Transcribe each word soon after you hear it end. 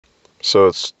So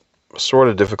it's sort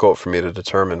of difficult for me to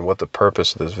determine what the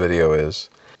purpose of this video is.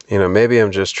 Maybe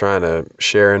I'm just trying to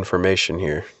share information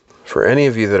here. For any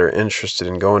of you that are interested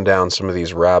in going down some of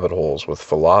these rabbit holes with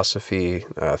philosophy,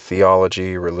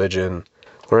 theology, religion,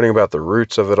 learning about the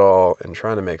roots of it all and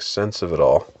trying to make sense of it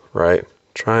all, right?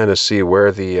 Trying to see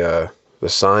where the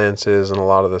science is and a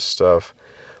lot of this stuff,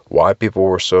 why people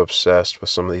were so obsessed with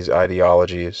some of these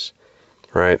ideologies,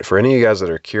 right? For any of you guys that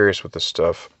are curious with this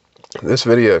stuff, this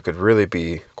video could really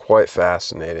be quite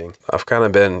fascinating. I've kind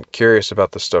of been curious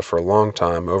about this stuff for a long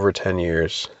time, over 10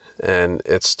 years, and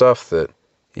it's stuff that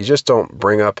you just don't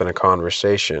bring up in a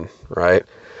conversation, right?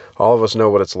 All of us know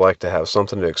what it's like to have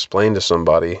something to explain to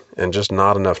somebody and just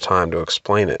not enough time to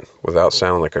explain it without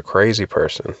sounding like a crazy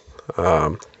person.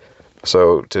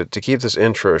 So to keep this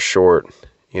intro short,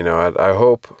 I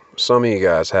hope some of you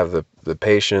guys have the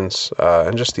patience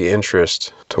and just the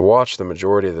interest to watch the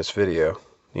majority of this video.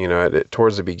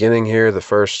 Towards the beginning here, the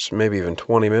first maybe even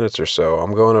 20 minutes or so,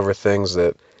 I'm going over things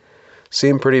that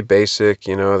seem pretty basic,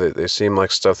 they seem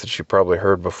like stuff that you probably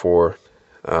heard before.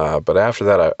 But after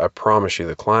that, I promise you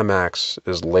the climax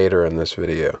is later in this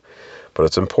video. But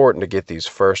it's important to get these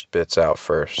first bits out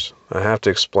first. I have to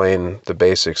explain the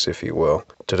basics, if you will,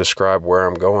 to describe where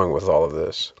I'm going with all of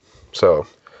this. So,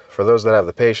 for those that have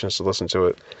the patience to listen to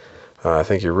it, I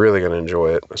think you're really going to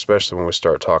enjoy it, especially when we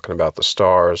start talking about the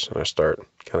stars and I start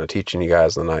kind of teaching you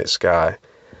guys the night sky.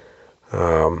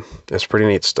 It's pretty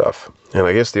neat stuff. And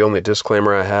I guess the only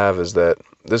disclaimer I have is that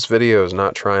this video is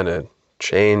not trying to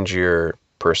change your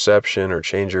perception or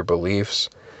change your beliefs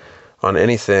on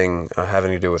anything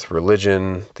having to do with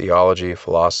religion, theology,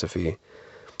 philosophy.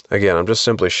 Again, I'm just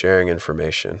simply sharing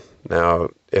information. Now,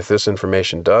 if this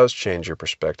information does change your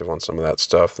perspective on some of that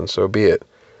stuff, then so be it.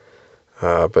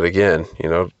 But again,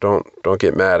 don't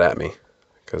get mad at me,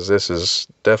 because this is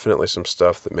definitely some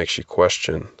stuff that makes you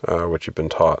question what you've been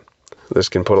taught. This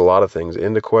can put a lot of things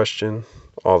into question,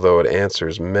 although it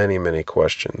answers many, many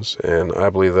questions. And I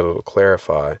believe that it'll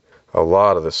clarify a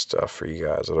lot of this stuff for you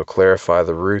guys. It'll clarify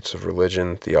the roots of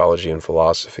religion, theology, and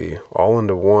philosophy all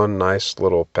into one nice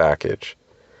little package.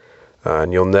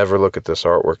 And you'll never look at this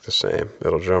artwork the same.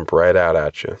 It'll jump right out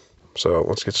at you. So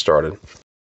let's get started.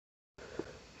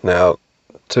 Now,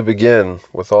 to begin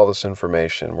with all this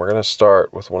information, we're going to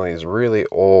start with one of these really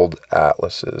old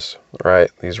atlases, right?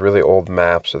 These really old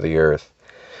maps of the Earth.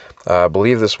 I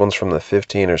believe this one's from the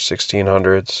 15 or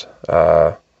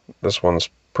 1600s. This one's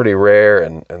pretty rare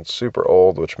and super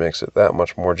old, which makes it that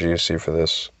much more juicy for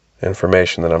this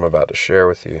information that I'm about to share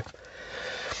with you.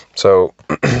 So,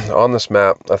 on this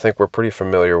map, I think we're pretty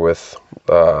familiar with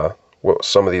what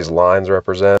some of these lines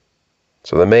represent.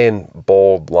 So the main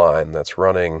bold line that's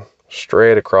running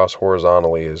straight across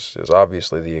horizontally is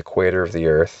obviously the equator of the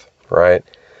Earth, right?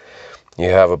 You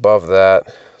have above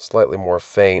that, slightly more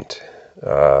faint,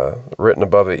 written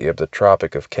above it, you have the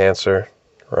Tropic of Cancer,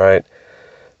 right?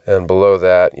 And below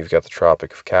that, you've got the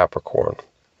Tropic of Capricorn.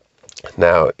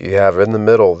 Now, you have in the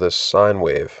middle this sine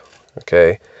wave,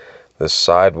 okay? This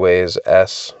sideways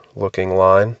S-looking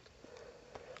line.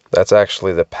 That's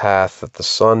actually the path that the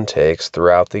sun takes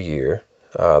throughout the year,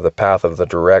 the path of the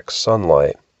direct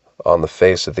sunlight on the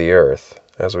face of the Earth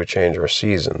as we change our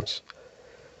seasons.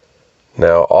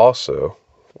 Now, also,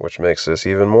 which makes this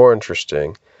even more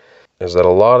interesting, is that a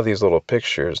lot of these little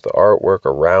pictures, the artwork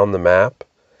around the map,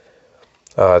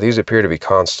 these appear to be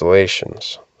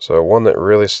constellations. So one that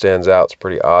really stands out, it's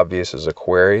pretty obvious, is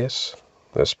Aquarius.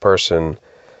 This person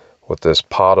with this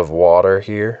pot of water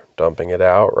here, dumping it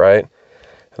out, right?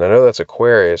 And I know that's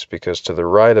Aquarius because to the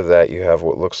right of that you have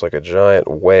what looks like a giant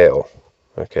whale,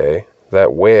 okay?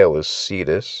 That whale is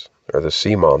Cetus, or the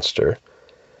sea monster,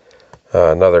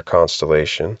 another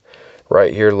constellation.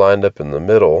 Right here lined up in the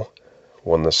middle,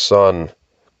 when the sun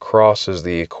crosses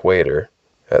the equator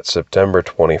at September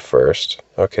 21st,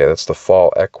 okay, that's the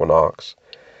fall equinox.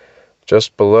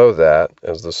 Just below that,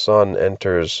 as the sun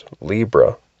enters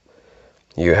Libra,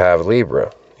 you have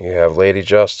Libra. You have Lady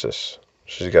Justice.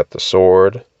 She's got the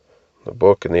sword, the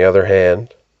book in the other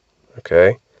hand,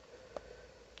 okay?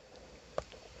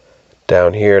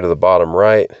 Down here to the bottom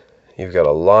right, you've got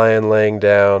a lion laying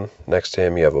down. Next to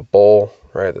him you have a bull,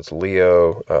 right? That's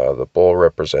Leo. The bull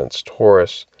represents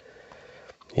Taurus.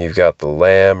 You've got the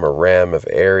lamb or ram of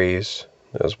Aries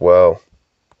as well.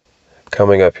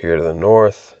 Coming up here to the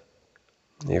north,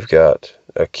 you've got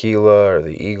Aquila or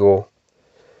the eagle.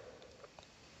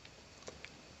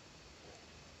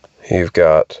 You've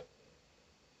got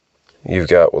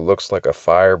what looks like a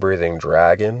fire-breathing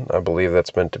dragon. I believe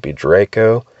that's meant to be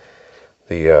Draco,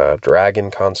 the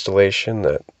dragon constellation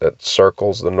that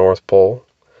circles the North Pole.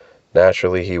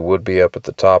 Naturally, he would be up at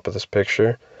the top of this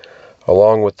picture.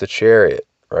 along with the chariot,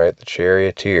 right? The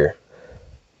charioteer.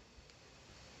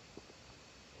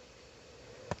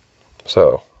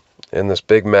 So, in this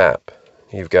big map,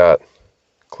 you've got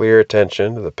clear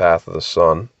attention to the path of the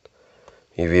sun.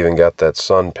 You've even got that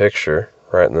sun picture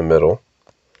right in the middle.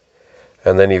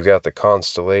 And then you've got the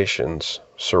constellations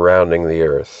surrounding the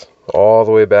Earth, all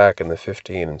the way back in the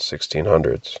 15 and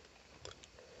 1600s.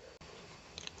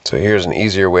 So here's an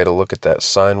easier way to look at that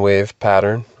sine wave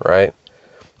pattern, right?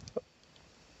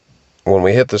 When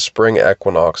we hit the spring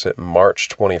equinox at March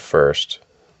 21st,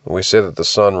 we say that the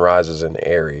sun rises in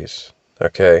Aries,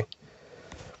 okay?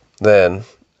 Then,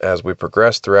 as we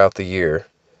progress throughout the year,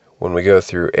 when we go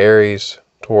through Aries,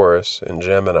 Taurus, and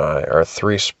Gemini, our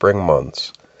 3 spring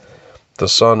months, the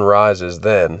sun rises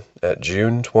then at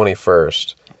June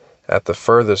 21st at the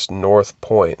furthest north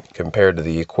point compared to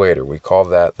the equator. We call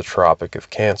that the Tropic of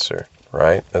Cancer,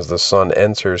 right? As the sun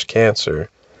enters Cancer,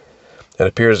 it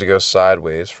appears to go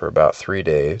sideways for about 3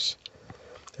 days,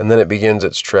 and then it begins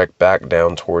its trek back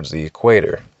down towards the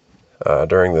equator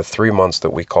during the 3 months that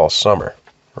we call summer,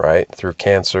 right? Through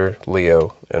Cancer,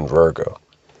 Leo, and Virgo.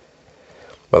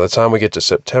 By the time we get to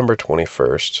September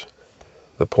 21st,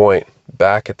 the point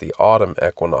back at the autumn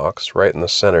equinox, right in the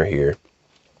center here,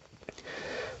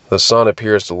 the sun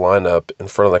appears to line up in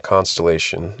front of the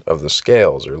constellation of the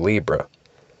Scales, or Libra.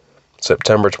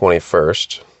 September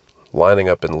 21st, lining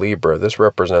up in Libra, this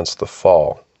represents the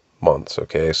fall months,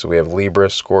 okay? So we have Libra,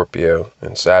 Scorpio,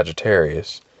 and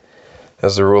Sagittarius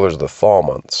as the rulers of the fall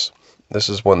months. This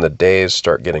is when the days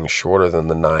start getting shorter than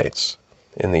the nights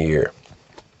in the year.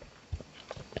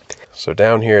 So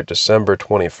down here at December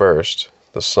 21st,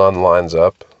 the sun lines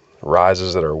up,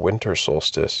 rises at our winter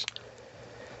solstice,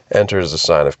 enters the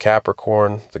sign of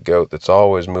Capricorn, the goat that's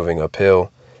always moving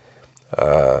uphill,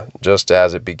 just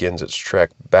as it begins its trek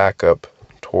back up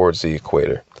towards the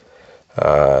equator.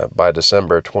 By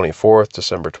December 24th,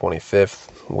 December 25th,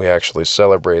 we actually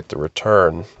celebrate the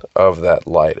return of that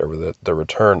light, or the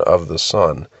return of the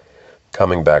sun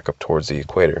coming back up towards the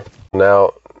equator.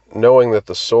 Now, knowing that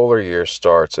the solar year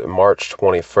starts at March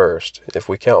 21st, if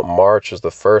we count March as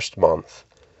the first month,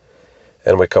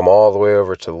 and we come all the way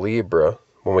over to Libra,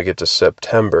 when we get to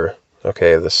September,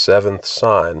 okay, the 7th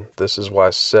sign, this is why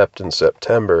Sept in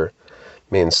September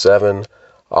means 7,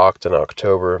 Oct in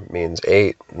October means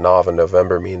 8, Nov in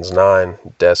November means 9,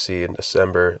 Deci in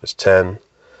December is 10,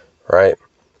 right?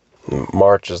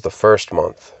 March is the first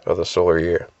month of the solar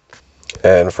year.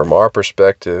 And from our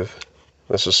perspective,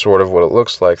 this is sort of what it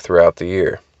looks like throughout the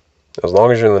year, as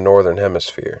long as you're in the northern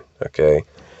hemisphere, okay?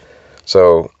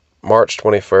 So March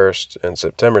 21st and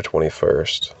September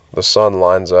 21st, the sun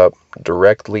lines up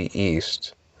directly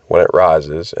east when it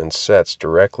rises and sets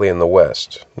directly in the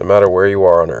west, no matter where you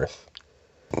are on Earth.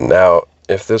 Now,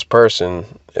 if this person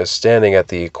is standing at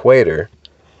the equator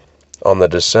on the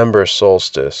December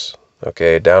solstice,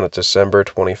 okay, down at December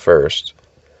 21st,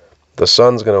 the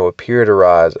sun's going to appear to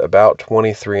rise about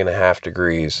 23.5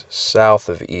 degrees south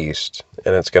of east,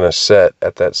 and it's going to set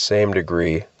at that same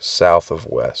degree south of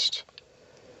west.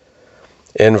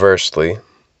 Inversely,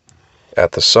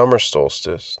 at the summer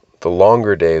solstice, the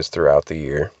longer days throughout the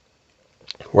year,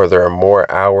 where there are more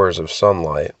hours of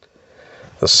sunlight,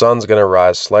 the sun's going to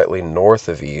rise slightly north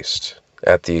of east.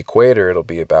 At the equator, it'll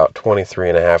be about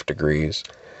 23.5 degrees.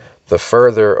 The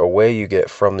further away you get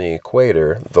from the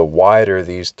equator, the wider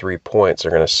these 3 points are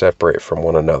going to separate from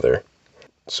one another.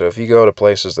 So if you go to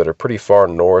places that are pretty far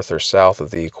north or south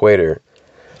of the equator,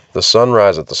 the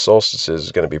sunrise at the solstices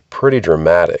is going to be pretty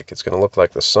dramatic. It's going to look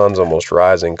like the sun's almost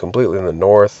rising completely in the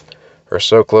north or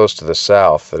so close to the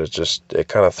south that it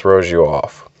kind of throws you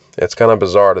off. It's kind of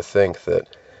bizarre to think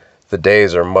that the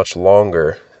days are much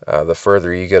longer the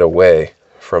further you get away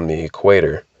from the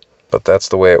equator, but that's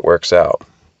the way it works out.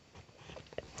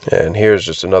 And here's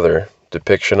just another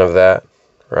depiction of that,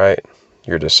 right?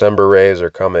 Your December rays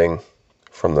are coming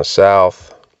from the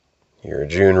south. Your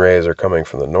June rays are coming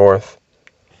from the north.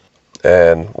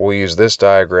 And we'll use this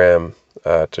diagram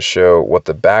to show what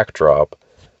the backdrop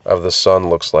of the sun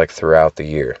looks like throughout the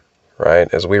year,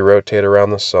 right? As we rotate around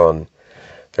the sun,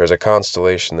 there's a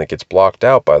constellation that gets blocked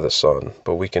out by the sun,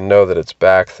 but we can know that it's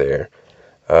back there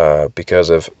because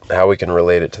of how we can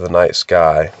relate it to the night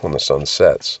sky when the sun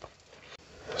sets.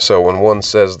 So when one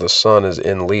says the sun is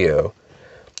in Leo,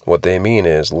 what they mean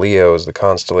is Leo is the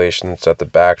constellation that's at the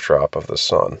backdrop of the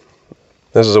sun.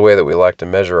 This is a way that we like to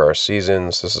measure our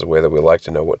seasons. This is a way that we like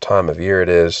to know what time of year it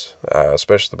is,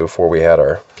 especially before we had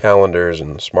our calendars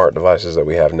and smart devices that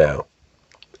we have now.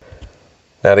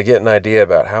 Now, to get an idea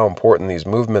about how important these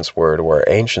movements were to our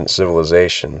ancient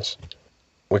civilizations,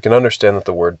 we can understand that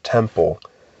the word temple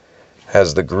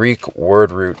has the Greek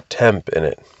word root temp in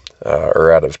it,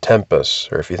 or out of tempus,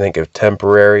 or if you think of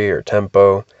temporary or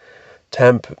tempo,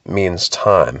 temp means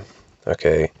time,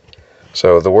 okay?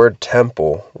 So the word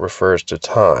temple refers to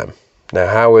time. Now,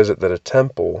 how is it that a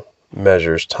temple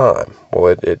measures time?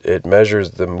 Well, it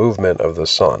measures the movement of the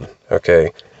sun,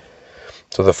 okay?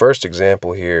 So the first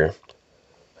example here,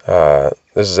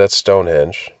 this is at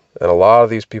Stonehenge, and a lot of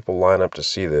these people line up to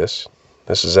see this.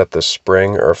 This is at the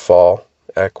spring or fall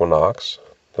equinox.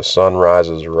 The sun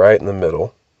rises right in the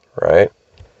middle, right?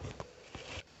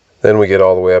 Then we get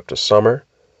all the way up to summer.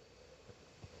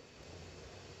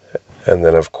 And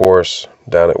then, of course,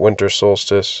 down at winter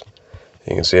solstice,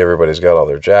 you can see everybody's got all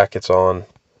their jackets on.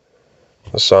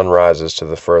 The sun rises to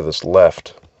the furthest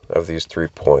left of these 3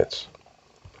 points.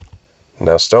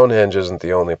 Now, Stonehenge isn't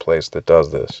the only place that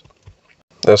does this.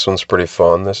 This one's pretty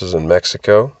fun. This is in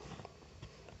Mexico.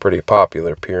 Pretty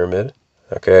popular pyramid,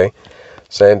 okay?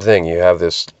 Same thing. You have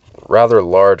this rather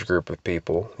large group of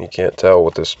people. You can't tell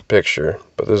with this picture,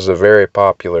 but this is a very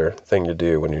popular thing to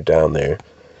do when you're down there.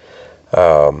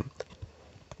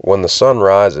 When the sun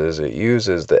rises, it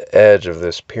uses the edge of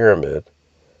this pyramid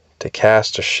to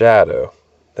cast a shadow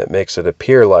that makes it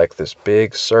appear like this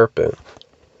big serpent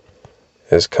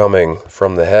is coming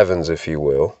from the heavens, if you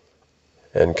will,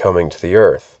 and coming to the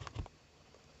earth.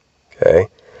 Okay?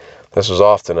 This was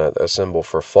often a symbol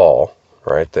for fall,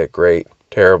 right? That great,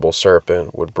 terrible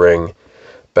serpent would bring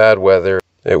bad weather.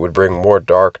 It would bring more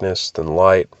darkness than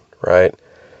light, right?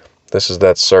 This is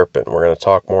that serpent. We're going to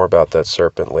talk more about that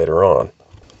serpent later on.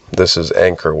 This is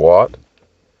Angkor Wat.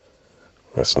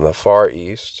 That's in the Far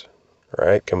East,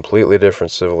 right? Completely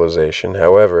different civilization.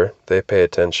 However, they pay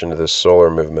attention to this solar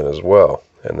movement as well.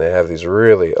 And they have these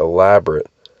really elaborate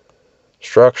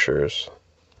structures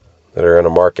that are going to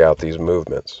mark out these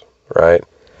movements, right?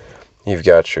 You've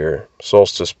got your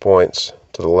solstice points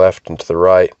to the left and to the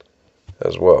right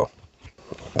as well.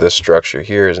 This structure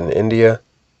here is in India.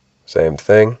 Same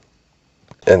thing.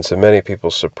 And to many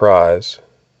people's surprise,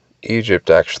 Egypt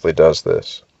actually does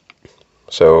this.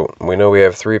 So we know we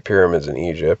have 3 pyramids in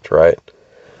Egypt, right?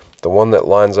 The one that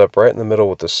lines up right in the middle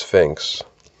with the Sphinx,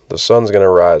 the sun's going to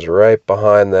rise right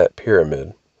behind that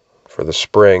pyramid for the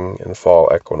spring and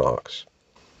fall equinox.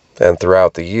 And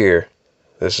throughout the year,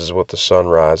 this is what the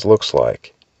sunrise looks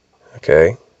like.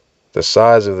 Okay? The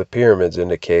size of the pyramids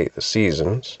indicate the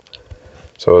seasons.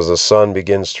 So as the sun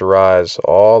begins to rise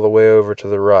all the way over to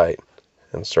the right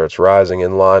and starts rising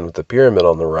in line with the pyramid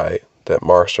on the right, that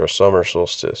marks our summer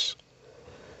solstice.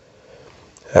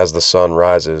 As the sun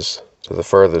rises to the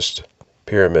furthest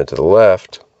pyramid to the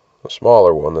left, a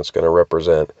smaller one that's going to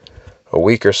represent a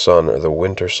weaker sun or the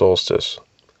winter solstice.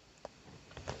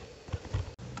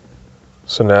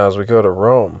 So now as we go to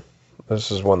Rome,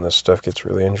 this is when this stuff gets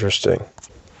really interesting.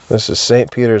 This is St.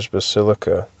 Peter's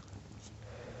Basilica.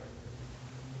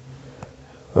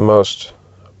 The most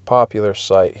popular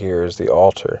site here is the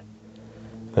altar.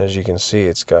 As you can see,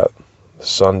 it's got the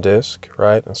sun disk,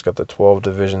 right? It's got the 12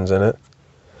 divisions in it.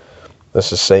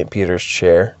 This is St. Peter's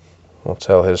chair. We'll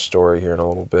tell his story here in a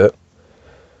little bit.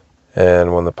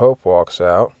 And when the Pope walks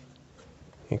out,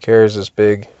 he carries this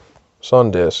big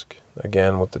sun disk,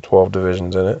 again with the 12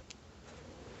 divisions in it.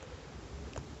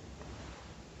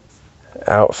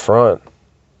 Out front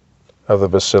of the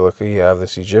basilica, you have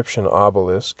this Egyptian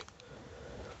obelisk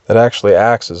that actually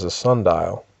acts as a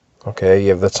sundial. Okay, you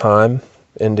have the time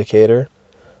indicator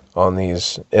on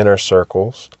these inner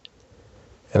circles,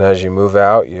 and as you move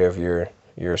out, you have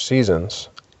your seasons.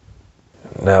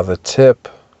 Now the tip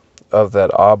of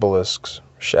that obelisk's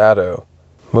shadow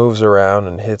moves around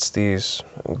and hits these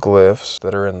glyphs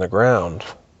that are in the ground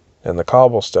and the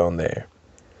cobblestone there.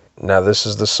 Now this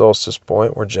is the solstice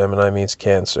point where Gemini meets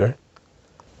Cancer.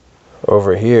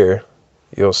 Over here,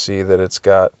 you'll see that it's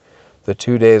got the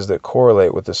 2 days that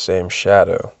correlate with the same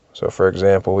shadow. So for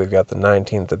example, we've got the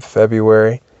 19th of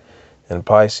February in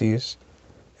Pisces,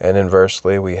 and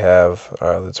inversely we have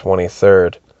the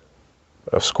 23rd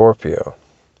of Scorpio.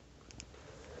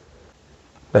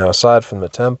 Now aside from the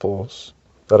temples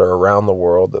that are around the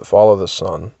world that follow the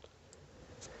sun,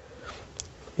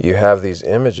 you have these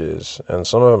images, and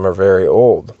some of them are very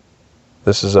old.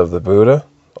 This is of the Buddha,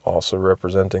 also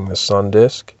representing the sun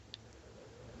disk.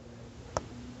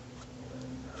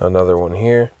 Another one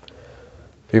here.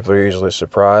 People are usually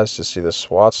surprised to see the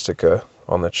swastika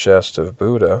on the chest of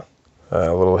Buddha.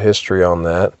 A little history on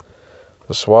that.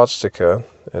 The swastika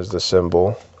is the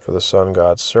symbol for the sun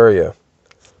god Surya.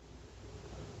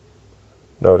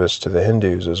 Notice to the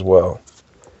Hindus as well.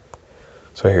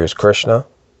 So here's Krishna.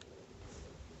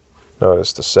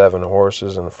 Notice the 7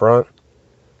 horses in front.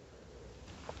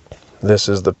 This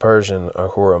is the Persian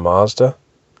Ahura Mazda.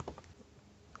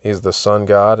 He's the sun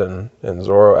god in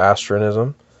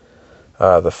Zoroastrianism.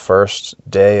 The first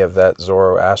day of that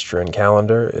Zoroastrian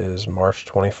calendar is March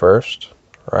 21st,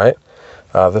 right?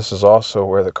 This is also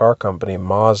where the car company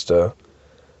Mazda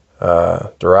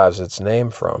derives its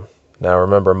name from. Now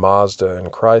remember, Mazda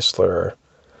and Chrysler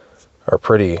are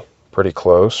pretty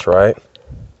close, right?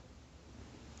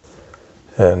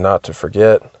 And not to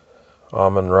forget,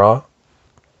 Amun-Ra,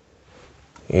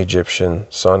 Egyptian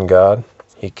sun god.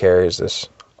 He carries this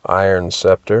iron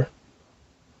scepter,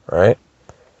 right?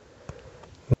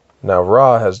 Now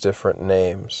Ra has different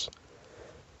names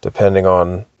depending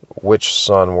on which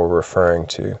sun we're referring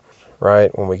to,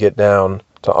 right? When we get down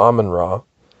to Amun-Ra,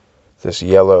 this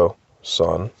yellow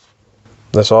sun,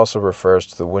 this also refers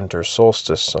to the winter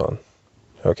solstice sun,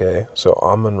 okay? So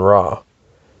Amun-Ra,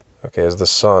 okay, is the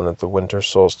sun at the winter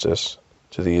solstice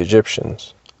to the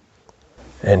Egyptians.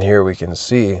 And here we can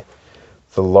see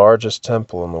the largest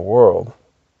temple in the world.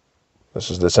 This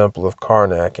is the Temple of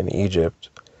Karnak in Egypt.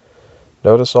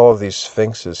 Notice all of these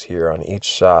sphinxes here on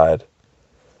each side.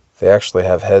 They actually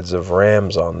have heads of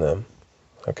rams on them,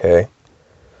 okay?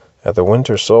 At the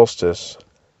winter solstice,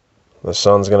 the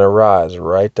sun's going to rise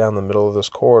right down the middle of this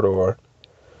corridor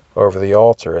over the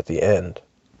altar at the end.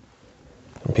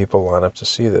 And people line up to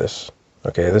see this.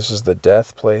 Okay, this is the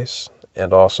death place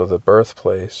and also the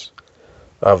birthplace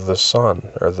of the sun,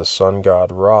 or the sun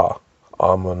god Ra,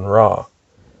 Amun-Ra.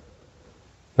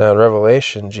 Now in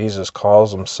Revelation, Jesus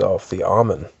calls himself the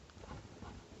Amen,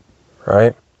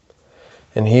 right?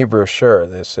 In Hebrew, sure,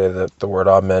 they say that the word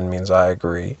Amen means I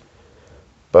agree.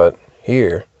 But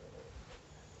here,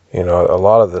 you know, a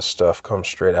lot of this stuff comes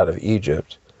straight out of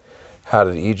Egypt. How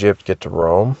did Egypt get to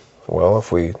Rome? Well,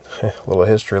 if we, a little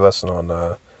history lesson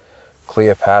on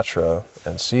Cleopatra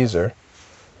and Caesar,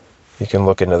 you can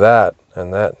look into that,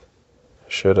 and that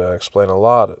should explain a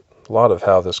lot of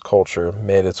how this culture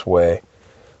made its way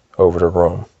over to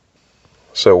Rome.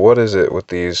 So what is it with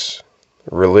these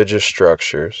religious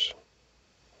structures,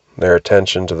 their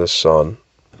attention to the sun,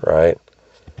 right?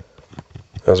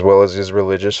 As well as these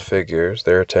religious figures,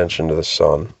 their attention to the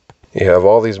sun. You have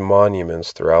all these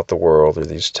monuments throughout the world, or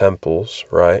these temples,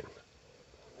 right,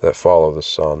 that follow the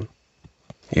sun.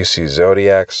 You see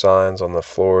zodiac signs on the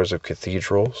floors of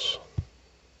cathedrals.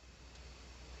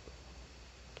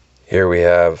 Here we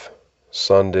have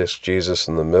sun disk Jesus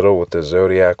in the middle with the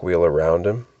zodiac wheel around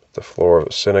him, the floor of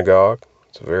a synagogue.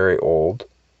 It's very old.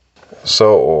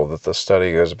 So old that the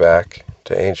study goes back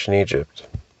to ancient Egypt.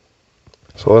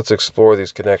 So let's explore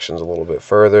these connections a little bit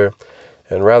further.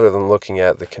 And rather than looking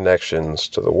at the connections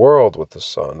to the world with the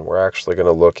sun, we're actually going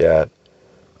to look at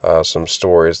some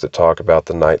stories that talk about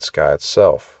the night sky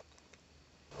itself.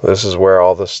 This is where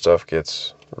all this stuff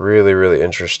gets really, really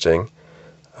interesting.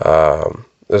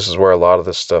 This is where a lot of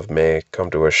this stuff may come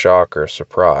to a shock or a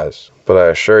surprise. But I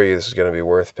assure you this is going to be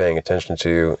worth paying attention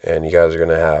to, and you guys are going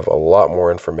to have a lot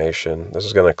more information. This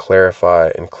is going to clarify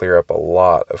and clear up a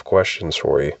lot of questions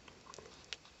for you.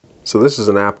 So this is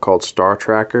an app called Star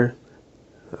Tracker.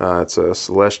 It's a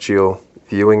celestial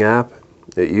viewing app.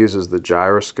 It uses the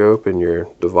gyroscope in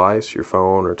your device, your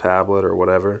phone or tablet or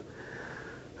whatever.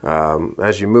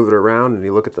 As you move it around and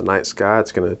you look at the night sky,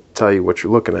 it's going to tell you what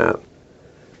you're looking at.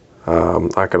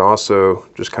 I can also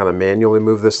just kind of manually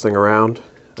move this thing around.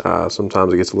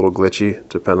 Sometimes it gets a little glitchy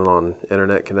depending on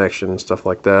internet connection and stuff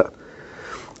like that.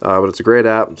 But it's a great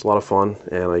app. It's a lot of fun,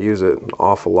 and I use it an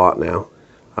awful lot now.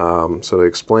 So to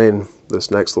explain this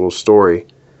next little story,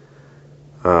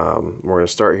 we're going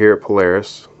to start here at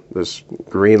Polaris. This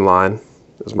green line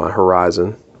is my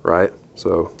horizon, right?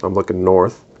 So I'm looking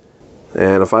north.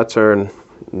 And if I turn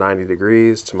 90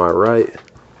 degrees to my right,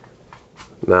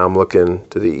 now I'm looking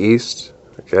to the east,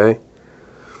 okay?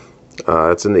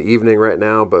 It's in the evening right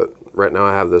now, but right now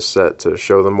I have this set to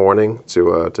show the morning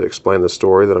to explain the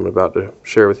story that I'm about to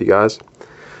share with you guys.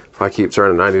 If I keep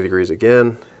turning 90 degrees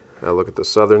again, I look at the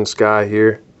southern sky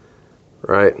here,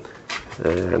 right?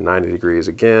 And 90 degrees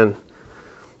again.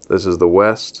 This is the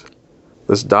west.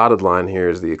 This dotted line here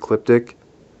is the ecliptic.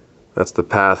 That's the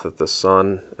path that the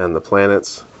sun and the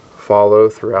planets follow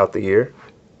throughout the year.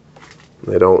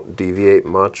 They don't deviate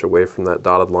much away from that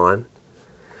dotted line.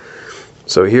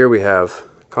 So here we have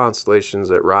constellations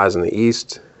that rise in the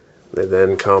east. They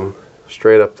then come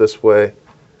straight up this way.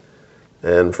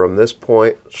 And from this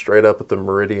point, straight up at the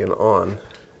meridian on,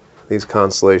 these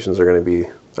constellations are going to be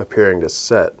appearing to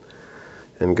set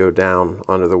and go down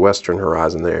under the western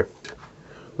horizon there.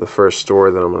 The first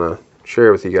story that I'm going to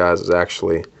share with you guys is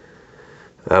actually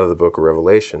out of the book of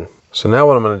Revelation. So now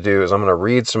what I'm going to do is I'm going to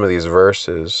read some of these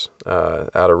verses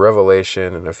out of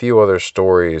Revelation and a few other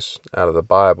stories out of the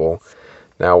Bible.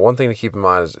 Now, one thing to keep in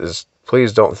mind is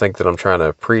please don't think that I'm trying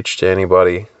to preach to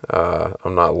anybody.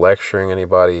 I'm not lecturing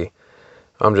anybody.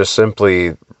 I'm just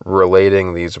simply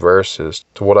relating these verses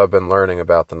to what I've been learning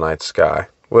about the night sky,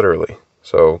 literally.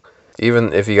 So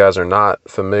even if you guys are not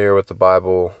familiar with the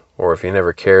Bible, or if you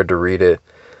never cared to read it,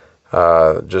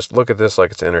 just look at this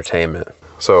like it's entertainment.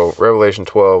 So Revelation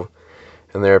 12,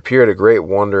 and there appeared a great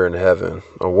wonder in heaven,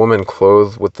 a woman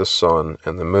clothed with the sun,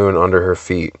 and the moon under her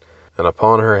feet, and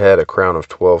upon her head a crown of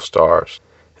 12 stars.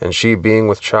 And she, being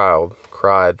with child,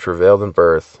 cried, travailed in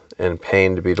birth, and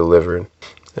pain to be delivered.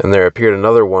 And there appeared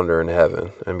another wonder in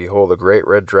heaven, and behold, a great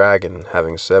red dragon,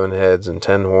 having 7 heads and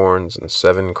 10 horns, and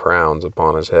 7 crowns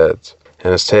upon his heads.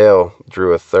 And his tail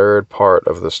drew a third part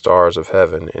of the stars of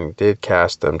heaven, and did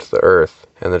cast them to the earth.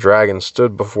 And the dragon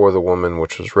stood before the woman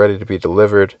which was ready to be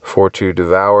delivered, for to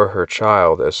devour her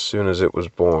child as soon as it was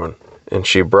born. And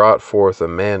she brought forth a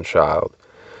man-child,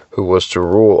 who was to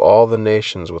rule all the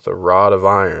nations with a rod of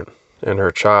iron. And her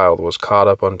child was caught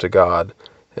up unto God,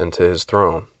 and to his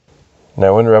throne.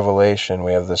 Now in Revelation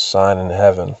we have this sign in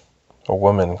heaven, a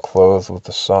woman clothed with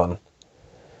the sun,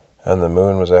 and the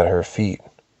moon was at her feet.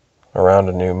 Around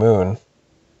a new moon,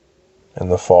 in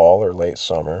the fall or late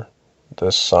summer,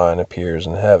 this sign appears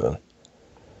in heaven.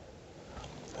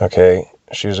 Okay,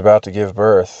 she was about to give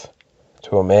birth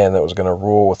to a man that was going to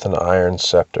rule with an iron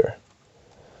scepter.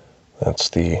 That's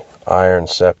the iron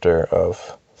scepter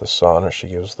of the sun, or she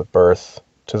gives the birth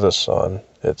to the sun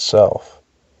itself.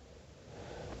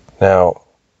 Now,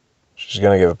 she's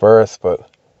going to give birth, but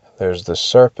there's this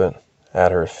serpent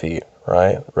at her feet,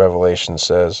 right? Revelation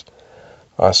says,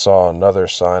 I saw another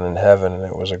sign in heaven, and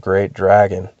it was a great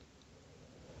dragon,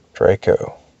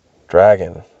 Draco,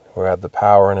 dragon, who had the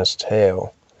power in his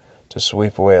tail to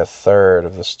sweep away a third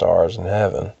of the stars in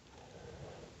heaven.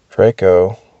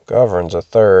 Draco governs a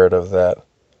third of that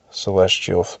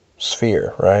celestial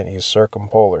sphere, right? He's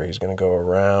circumpolar. He's going to go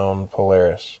around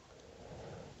Polaris,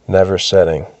 never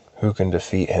setting. Who can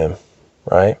defeat him,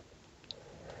 right?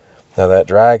 Now that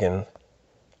dragon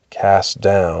cast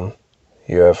down,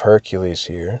 you have Hercules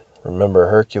here. Remember,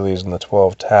 Hercules in the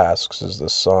 12 tasks is the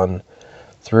sun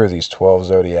through these 12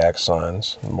 zodiac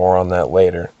signs. More on that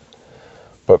later.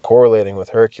 But correlating with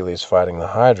Hercules fighting the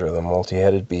Hydra, the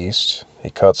multi-headed beast,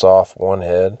 he cuts off one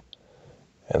head,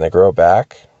 and they grow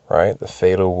back, right? The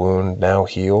fatal wound now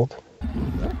healed.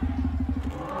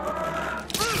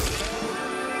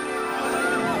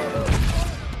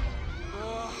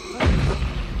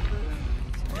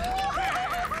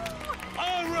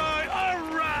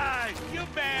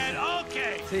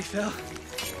 Hey, Phil.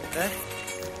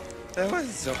 That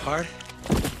wasn't so hard.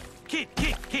 Kid.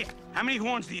 How many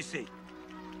horns do you see?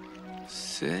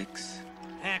 6.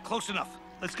 Close enough.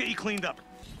 Let's get you cleaned up.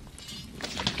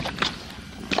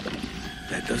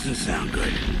 That doesn't sound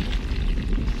good.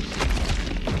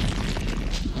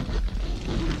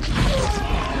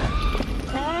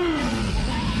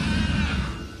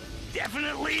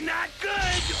 Definitely not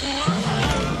good!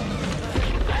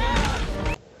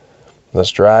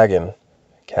 This dragon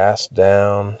cast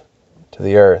down to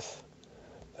the earth,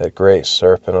 that great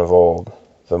serpent of old,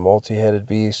 the multi-headed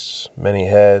beast, many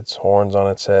heads, horns on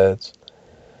its heads,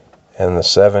 and the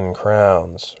 7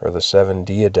 crowns, or the 7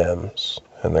 diadems,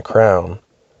 and the crown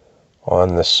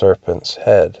on the serpent's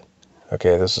head.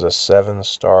 Okay, this is a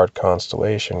 7-starred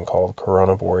constellation called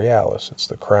Corona Borealis. It's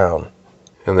the crown.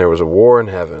 And there was a war in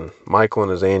heaven. Michael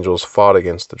and his angels fought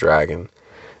against the dragon,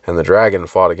 and the dragon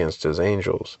fought against his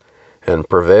angels, and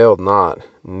prevailed not,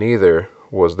 neither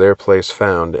was their place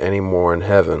found any more in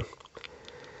heaven.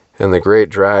 And the great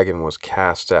dragon was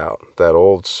cast out, that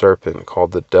old serpent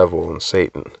called the devil and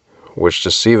Satan, which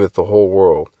deceiveth the whole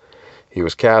world. He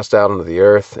was cast out into the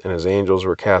earth, and his angels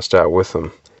were cast out with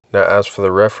him. Now as for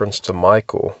the reference to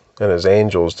Michael and his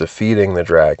angels defeating the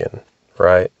dragon,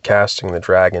 right, casting the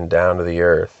dragon down to the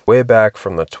earth, way back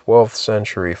from the 12th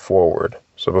century forward,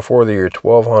 so before the year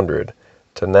 1200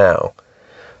 to now,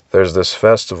 there's this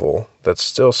festival that's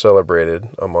still celebrated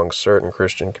among certain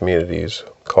Christian communities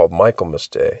called Michaelmas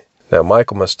Day. Now,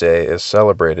 Michaelmas Day is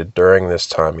celebrated during this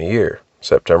time of year,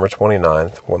 September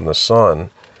 29th, when the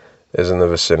sun is in the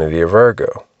vicinity of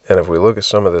Virgo. And if we look at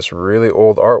some of this really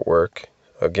old artwork,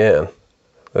 again,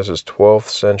 this is 12th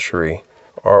century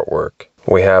artwork.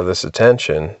 We have this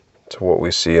attention to what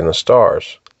we see in the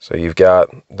stars. So you've got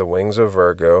the wings of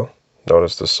Virgo.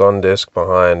 Notice the sun disk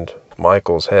behind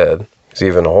Michael's head. He's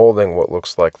even holding what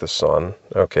looks like the sun,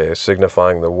 okay,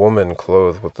 signifying the woman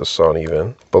clothed with the sun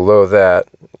even. Below that,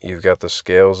 you've got the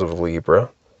scales of Libra.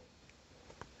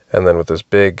 And then with this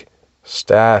big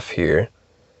staff here,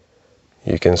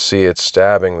 you can see it's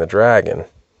stabbing the dragon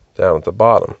down at the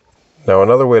bottom. Now,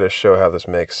 another way to show how this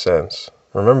makes sense,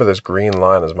 remember this green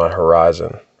line is my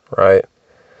horizon, right?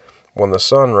 When the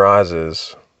sun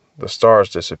rises, the stars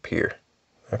disappear,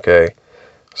 okay?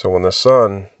 So when the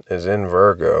sun is in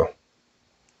Virgo,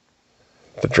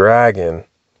 the dragon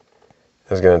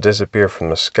is going to disappear from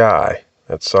the sky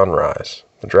at sunrise.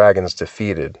 The dragon's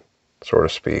defeated, so to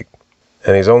speak.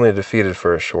 And he's only defeated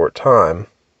for a short time,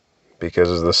 because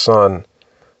as the sun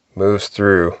moves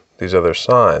through these other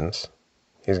signs,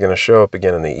 he's going to show up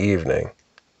again in the evening.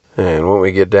 And when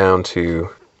we get down to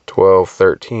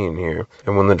 12:13 here,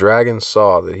 and when the dragon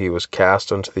saw that he was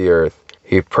cast unto the earth,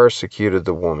 he persecuted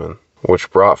the woman,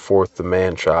 which brought forth the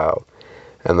man-child.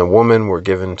 And the woman were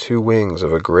given 2 wings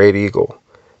of a great eagle,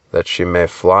 that she may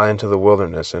fly into the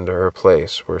wilderness into her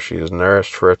place, where she is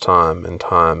nourished for a time and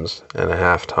times and a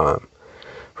half time,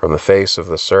 from the face of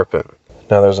the serpent.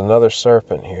 Now there's another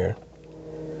serpent here.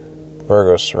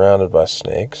 Virgo's surrounded by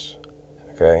snakes,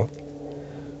 okay?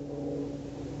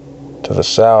 To the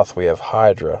south we have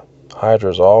Hydra.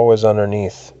 Hydra's always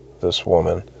underneath this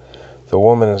woman. The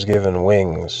woman is given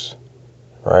wings,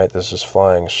 right? This is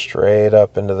flying straight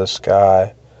up into the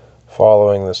sky,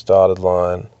 following this dotted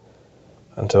line,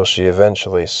 until she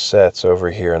eventually sets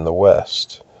over here in the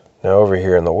west. Now over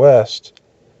here in the west,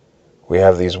 we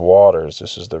have these waters.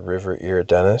 This is the river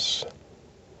Eridanus.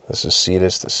 This is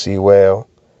Cetus, the sea whale.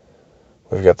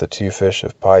 We've got the 2 fish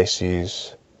of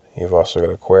Pisces. You've also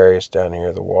got Aquarius down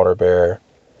here, the water bear.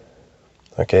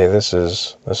 Okay, this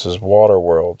is water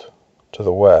world to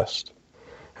the west.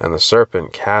 And the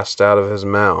serpent cast out of his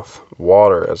mouth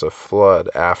water as a flood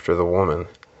after the woman,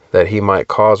 that he might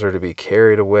cause her to be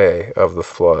carried away of the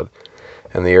flood.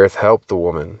 And the earth helped the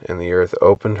woman, and the earth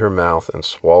opened her mouth and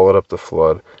swallowed up the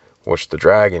flood, which the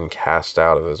dragon cast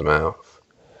out of his mouth.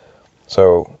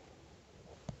 So,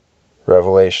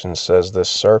 Revelation says this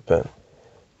serpent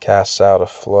casts out a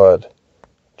flood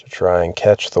to try and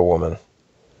catch the woman,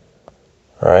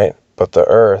 right? But the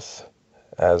earth,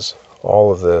 as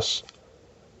all of this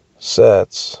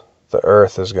sets, the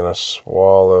earth is going to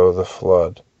swallow the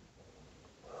flood.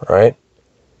 Right?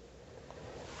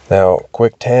 Now,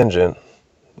 quick tangent,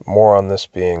 more on this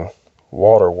being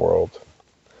water world.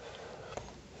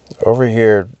 Over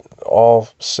here, all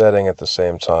setting at the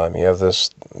same time, you have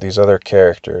these other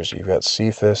characters. You've got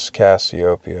Cephas,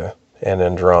 Cassiopeia, and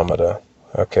Andromeda.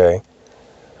 Okay?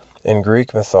 In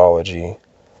Greek mythology,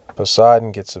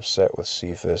 Poseidon gets upset with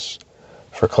Cephas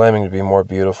for claiming to be more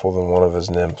beautiful than one of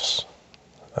his nymphs.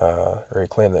 Or he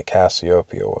claimed that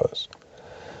Cassiopeia was.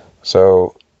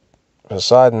 So,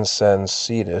 Poseidon sends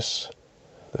Cetus,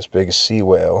 this big sea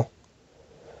whale,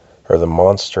 or the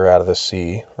monster out of the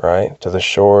sea, right, to the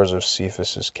shores of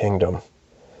Cephas's kingdom.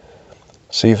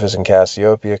 Cephas and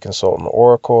Cassiopeia consult an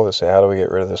oracle. They say, how do we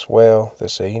get rid of this whale? They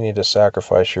say, you need to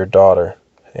sacrifice your daughter,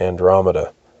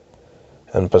 Andromeda.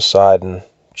 And Poseidon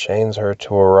chains her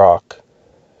to a rock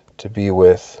to be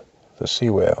with the sea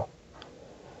whale.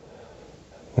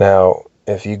 Now,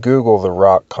 if you Google the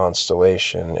rock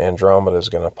constellation, Andromeda is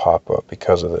going to pop up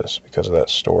because of this, because of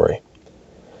that story.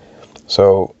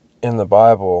 So, in the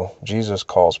Bible, Jesus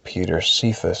calls Peter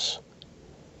Cephas.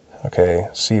 Okay,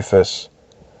 Cephas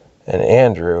and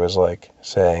Andrew is like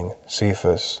saying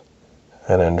Cephas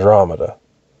and Andromeda.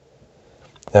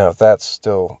 Now, if that's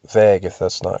still vague, if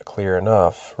that's not clear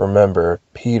enough, remember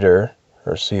Peter,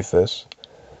 or Cephas,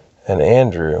 and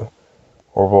Andrew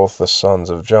were both the sons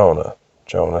of Jonah.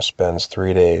 Jonah spends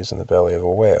 3 days in the belly of a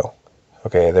whale.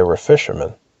 Okay, they were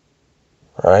fishermen,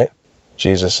 right?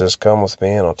 Jesus says, come with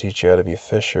me and I'll teach you how to be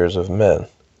fishers of men.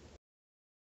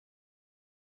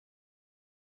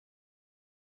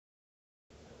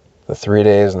 The 3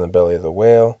 days in the belly of the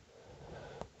whale,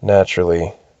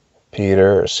 naturally,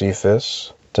 Peter, or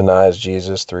Cephas, denies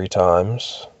Jesus 3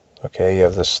 times. Okay, you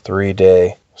have this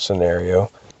 3-day scenario.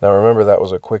 Now remember, that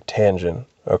was a quick tangent,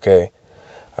 okay?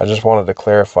 I just wanted to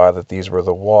clarify that these were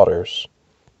the waters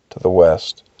to the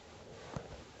west.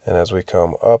 And as we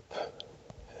come up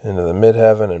into the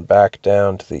midheaven and back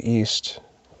down to the east,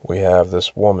 we have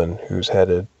this woman who's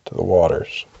headed to the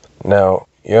waters. Now,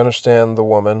 you understand the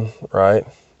woman, right?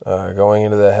 Going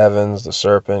into the heavens, the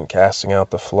serpent casting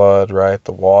out the flood, right?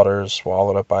 The waters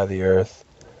swallowed up by the earth.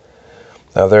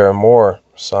 Now, there are more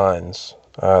signs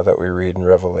that we read in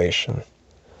Revelation.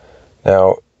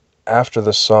 Now, after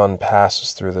the sun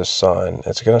passes through this sign,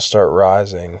 it's going to start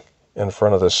rising in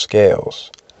front of the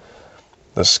scales.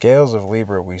 The scales of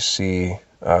Libra we see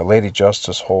Lady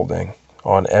Justice holding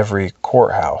on every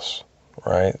courthouse,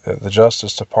 right? The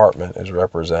Justice Department is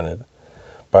represented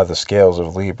by the scales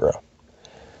of Libra.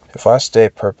 If I stay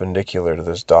perpendicular to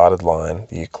this dotted line,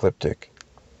 the ecliptic,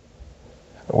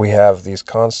 we have these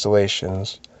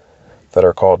constellations that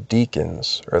are called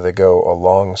deacons, or they go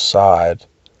alongside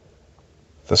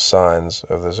the signs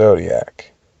of the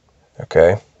zodiac.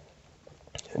 Okay?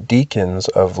 Deacons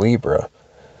of Libra.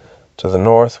 To the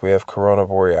north, we have Corona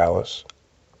Borealis,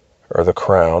 or the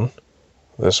crown.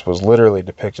 This was literally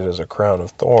depicted as a crown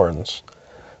of thorns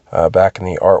back in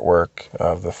the artwork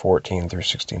of the 14 through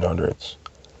 1600s.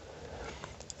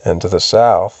 And to the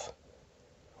south,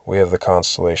 we have the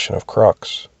constellation of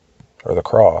Crux, or the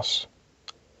cross.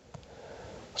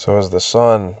 So as the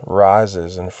sun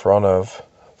rises in front of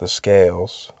the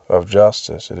scales of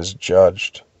justice, it is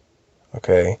judged.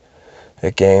 Okay?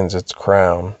 It gains its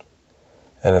crown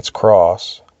and its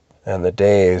cross, and the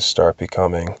days start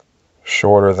becoming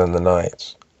shorter than the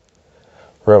nights.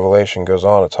 Revelation goes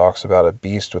on, it talks about a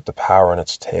beast with the power in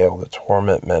its tail to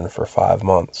torment men for 5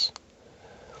 months.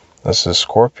 This is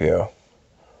Scorpio,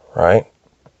 right?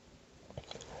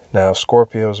 Now,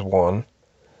 Scorpio is 1,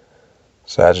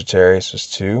 Sagittarius is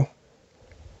 2,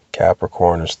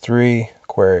 Capricorn is 3,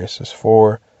 Aquarius is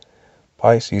 4,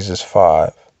 Pisces is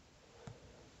 5.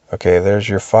 Okay, there's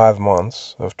your 5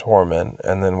 months of torment,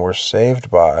 and then we're saved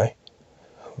by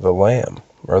the Lamb,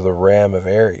 or the Ram of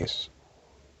Aries,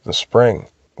 the spring.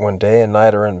 When day and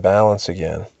night are in balance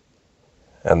again,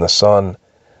 and the sun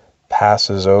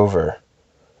passes over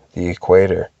the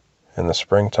equator in the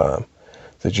springtime,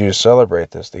 the Jews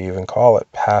celebrate this. They even call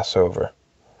it Passover,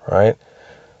 right?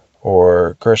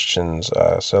 Or Christians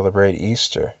celebrate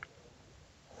Easter.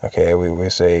 Okay, we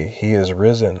say, He is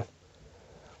risen.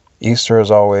 Easter is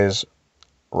always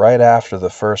right after the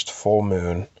first full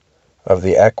moon of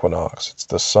the equinox. It's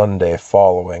the Sunday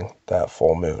following that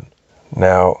full moon.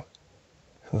 Now,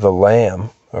 the Lamb,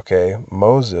 okay,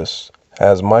 Moses,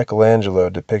 as Michelangelo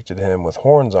depicted him with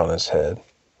horns on his head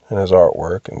in his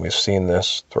artwork, and we've seen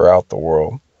this throughout the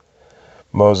world.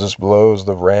 Moses blows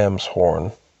the ram's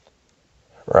horn,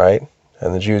 right?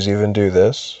 And the Jews even do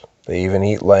this. They even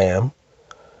eat lamb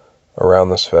around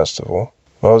this festival.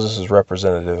 Moses is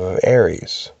representative of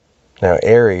Aries. Now,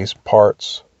 Aries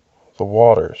parts the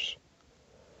waters.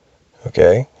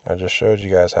 Okay? I just showed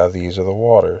you guys how these are the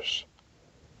waters.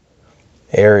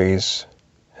 Aries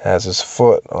has his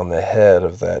foot on the head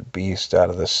of that beast out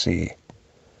of the sea.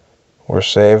 We're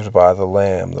saved by the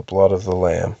Lamb, the blood of the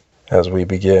Lamb, as we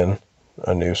begin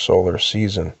a new solar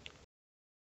season.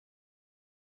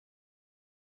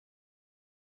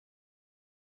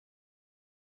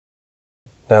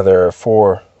 Now there are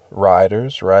 4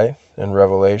 riders, right, in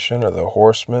Revelation, or the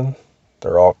horsemen.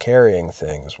 They're all carrying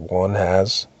things. One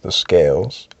has the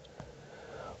scales,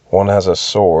 one has a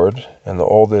sword. In the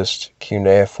oldest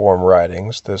cuneiform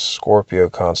writings, this Scorpio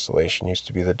constellation used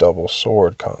to be the double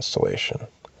sword constellation.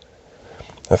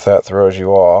 If that throws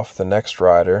you off, the next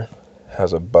rider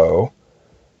has a bow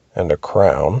and a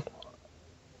crown.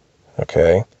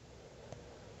 Okay?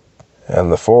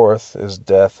 And the 4th is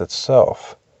death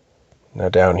itself. Now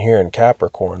down here in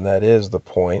Capricorn, that is the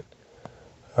point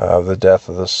of the death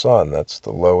of the sun. That's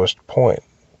the lowest point,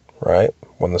 right?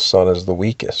 When the sun is the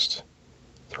weakest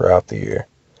throughout the year.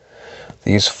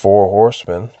 These 4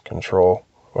 horsemen control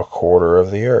a quarter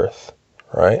of the earth,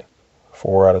 right?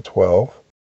 4 out of 12.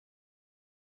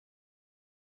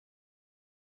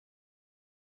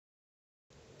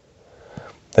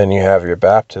 Then you have your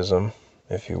baptism,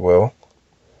 if you will,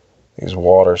 these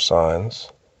water signs,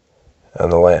 and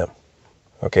the Lamb.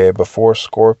 Okay, before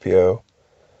Scorpio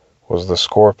was the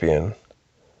scorpion,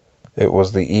 it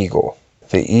was the eagle.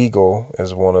 The eagle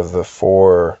is one of the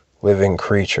 4 living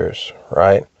creatures,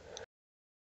 right?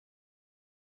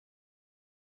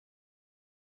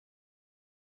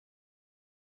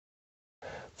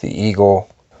 The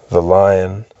eagle, the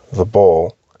lion, the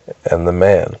bull, and the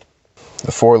man.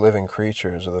 The 4 living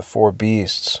creatures, or the 4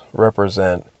 beasts,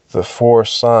 represent the 4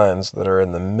 signs that are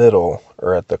in the middle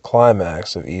or at the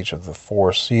climax of each of the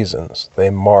 4 seasons. They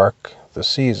mark the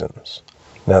seasons.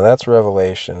 Now that's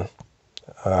Revelation,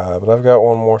 but I've got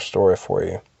one more story for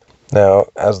you. Now,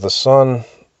 as the sun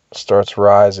starts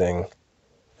rising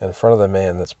in front of the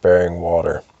man that's bearing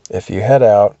water, if you head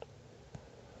out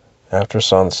after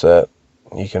sunset,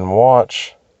 you can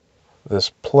watch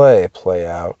this play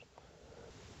out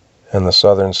in the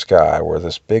southern sky, where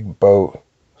this big boat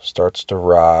starts to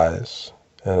rise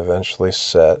and eventually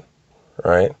set,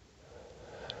 right?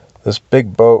 This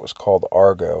big boat was called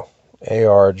Argo,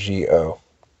 A-R-G-O.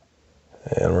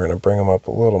 And we're going to bring them up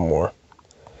a little more.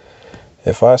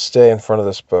 If I stay in front of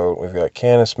this boat, we've got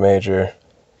Canis Major,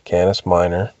 Canis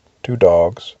Minor, 2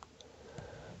 dogs,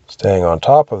 staying on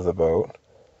top of the boat,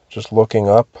 just looking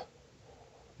up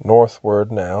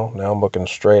northward now. Now I'm looking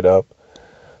straight up.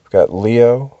 I've got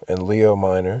Leo and Leo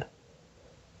minor.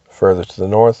 Further to the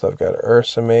north, I've got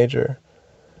Ursa major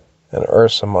and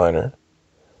Ursa minor.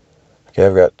 Okay,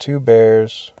 I've got 2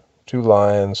 bears, 2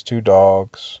 lions, 2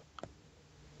 dogs.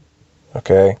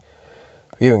 Okay,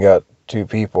 I've even got 2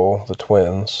 people, the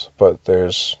twins, but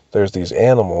there's these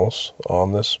animals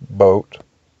on this boat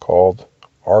called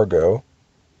Argo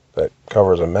that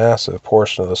covers a massive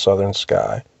portion of the southern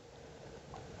sky.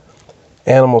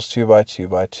 Animals 2 by 2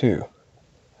 by 2.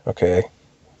 Okay,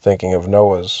 thinking of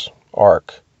Noah's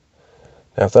Ark.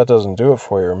 Now, if that doesn't do it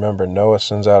for you, remember Noah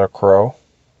sends out a crow,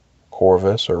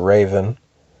 corvus or raven.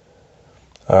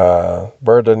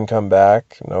 Bird doesn't come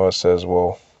back. Noah says,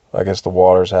 well, I guess the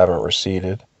waters haven't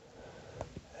receded.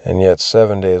 And yet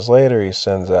 7 days later, he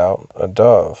sends out a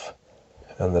dove.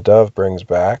 And the dove brings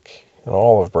back an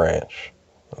olive branch.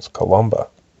 That's Columba,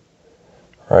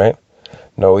 right?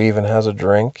 Noah even has a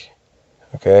drink.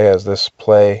 Okay, as this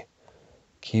play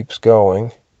keeps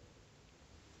going,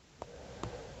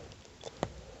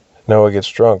 Noah gets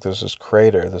drunk. This is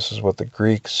crater. This is what the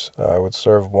Greeks would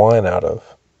serve wine out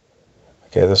of.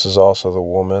 Okay, this is also the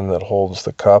woman that holds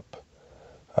the cup.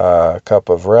 Cup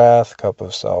of wrath, cup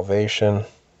of salvation.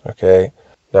 Okay,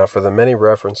 now for the many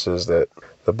references that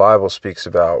the Bible speaks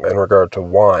about in regard to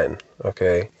wine,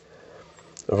 okay,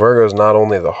 Virgo is not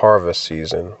only the harvest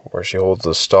season, where she holds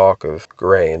the stalk of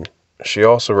grain, she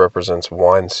also represents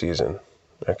wine season,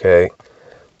 okay?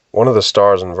 One of the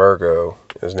stars in Virgo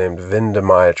is named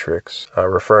Vindemiatrix,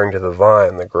 referring to the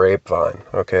vine, the grapevine,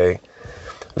 okay?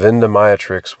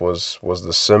 Vindemiatrix was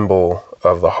the symbol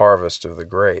of the harvest of the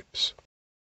grapes.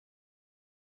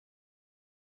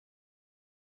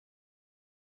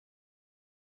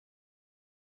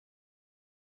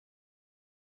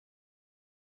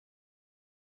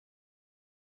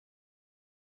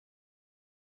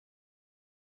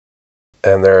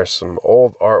 And there is some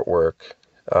old artwork.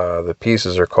 The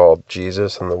pieces are called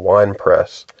Jesus and the Wine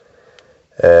Press.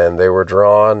 And they were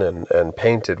drawn and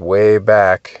painted way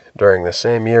back during the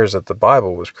same years that the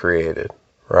Bible was created,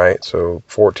 right? So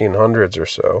 1400s or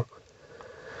so.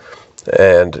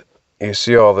 And you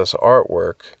see all this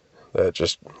artwork that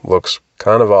just looks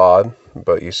kind of odd,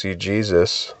 but you see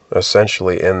Jesus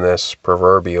essentially in this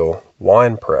proverbial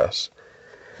wine press.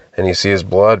 And you see his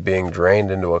blood being drained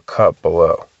into a cup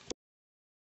below.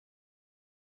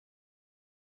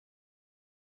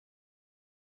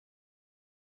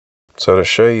 So to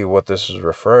show you what this is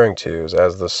referring to is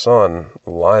as the sun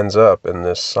lines up in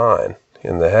this sign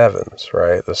in the heavens,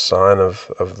 right? The sign of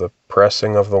the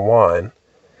pressing of the wine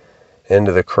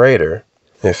into the crater.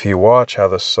 If you watch how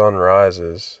the sun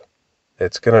rises,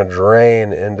 it's going to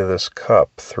drain into this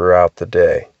cup throughout the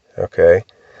day, okay?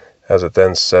 As it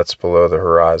then sets below the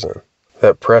horizon.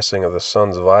 That pressing of the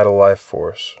sun's vital life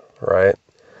force, right?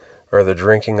 Or the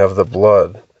drinking of the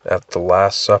blood at the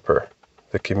Last Supper,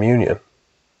 the communion.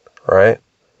 Right?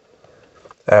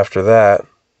 After that,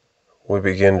 we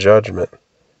begin judgment,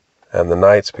 and the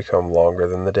nights become longer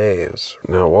than the days.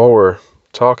 Now, while we're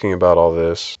talking about all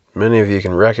this, many of you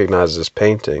can recognize this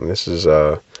painting. This is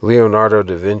Leonardo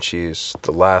da Vinci's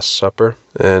The Last Supper,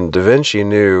 and da Vinci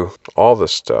knew all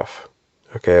this stuff.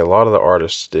 Okay, a lot of the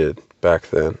artists did back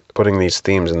then, putting these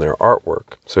themes in their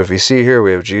artwork. So if you see here,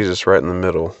 we have Jesus right in the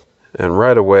middle, and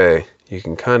right away, you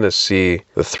can kind of see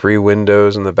the 3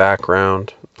 windows in the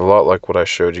background, a lot like what I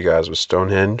showed you guys with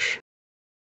Stonehenge.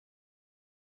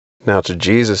 Now to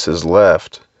Jesus'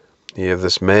 left, you have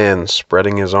this man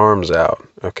spreading his arms out.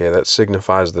 Okay, that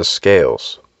signifies the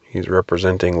scales. He's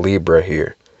representing Libra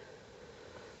here.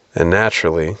 And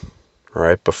naturally,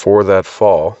 right before that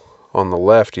fall, on the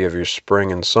left you have your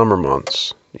spring and summer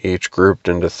months, each grouped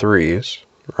into 3s,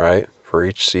 right, for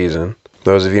each season.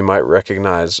 Those of you might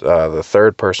recognize the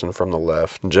third person from the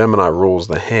left. Gemini rules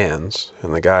the hands,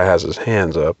 and the guy has his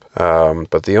hands up.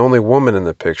 But the only woman in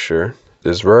the picture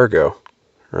is Virgo,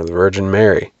 or the Virgin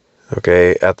Mary.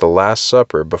 Okay, at the Last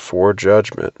Supper, before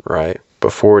judgment, right?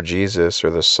 Before Jesus or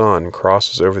the sun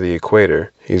crosses over the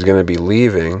equator, he's going to be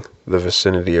leaving the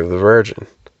vicinity of the Virgin.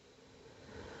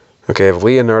 Okay, if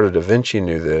Leonardo da Vinci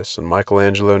knew this, and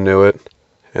Michelangelo knew it,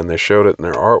 and they showed it in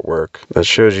their artwork, that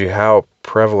shows you how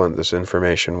prevalent this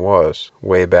information was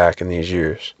way back in these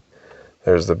years.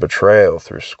 There's the betrayal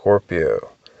through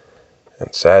Scorpio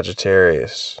and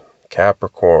Sagittarius,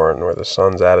 Capricorn, where the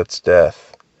sun's at its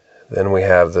death. Then we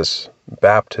have this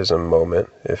baptism moment,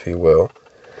 if you will.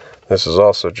 This is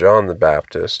also John the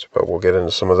Baptist, but we'll get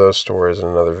into some of those stories in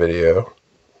another video.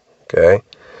 Okay?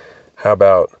 How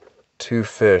about 2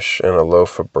 fish and a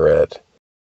loaf of bread?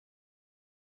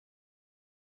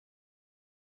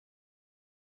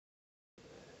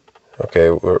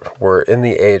 Okay, we're in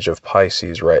the age of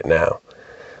Pisces right now.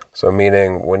 So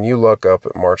meaning when you look up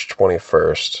at March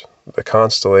 21st, the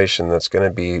constellation that's going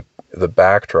to be the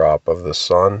backdrop of the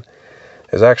sun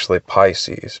is actually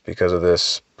Pisces because of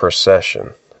this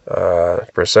precession.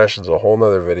 Precession's a whole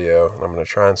nother video, and I'm going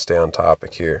to try and stay on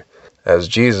topic here. As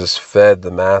Jesus fed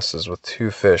the masses with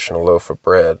 2 fish and a loaf of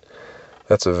bread,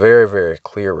 that's a very, very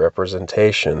clear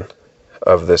representation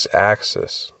of this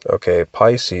axis. Okay,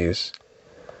 Pisces,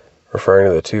 referring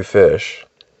to the 2 fish,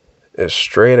 is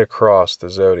straight across the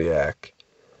zodiac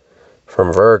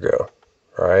from Virgo,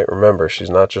 right? Remember, she's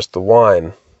not just the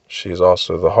wine, she's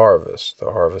also the harvest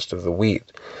of the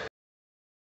wheat.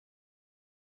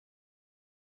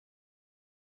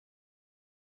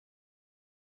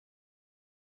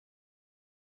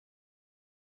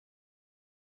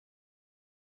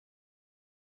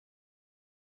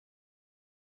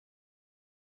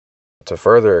 To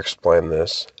further explain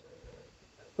this,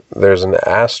 there's an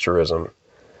asterism.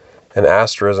 An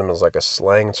asterism is like a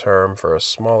slang term for a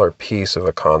smaller piece of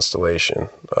a constellation.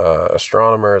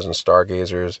 Astronomers and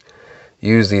stargazers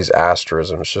use these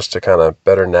asterisms just to kind of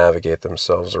better navigate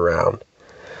themselves around.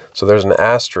 So there's an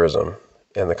asterism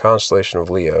in the constellation of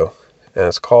Leo, and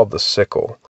it's called the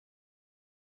sickle.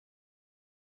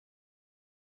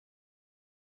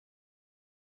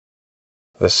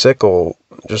 The sickle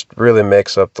just really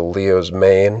makes up the Leo's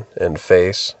mane and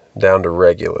face down to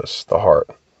Regulus, the heart,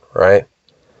 right?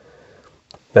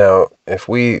 Now, if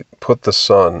we put the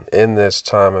sun in this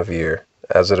time of year,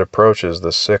 as it approaches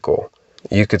the sickle,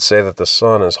 you could say that the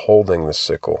sun is holding the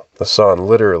sickle. The sun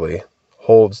literally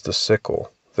holds the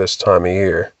sickle this time of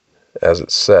year as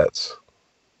it sets,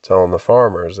 telling the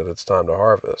farmers that it's time to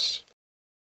harvest.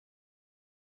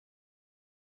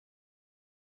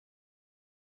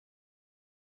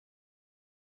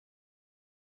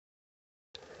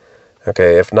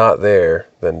 Okay, if not there,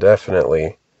 then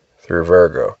definitely through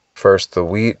Virgo. First the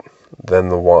wheat, then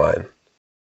the wine.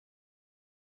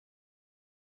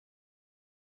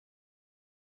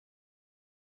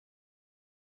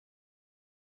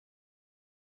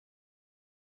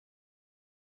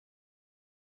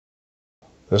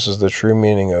 This is the true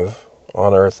meaning of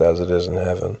on earth as it is in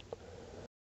heaven.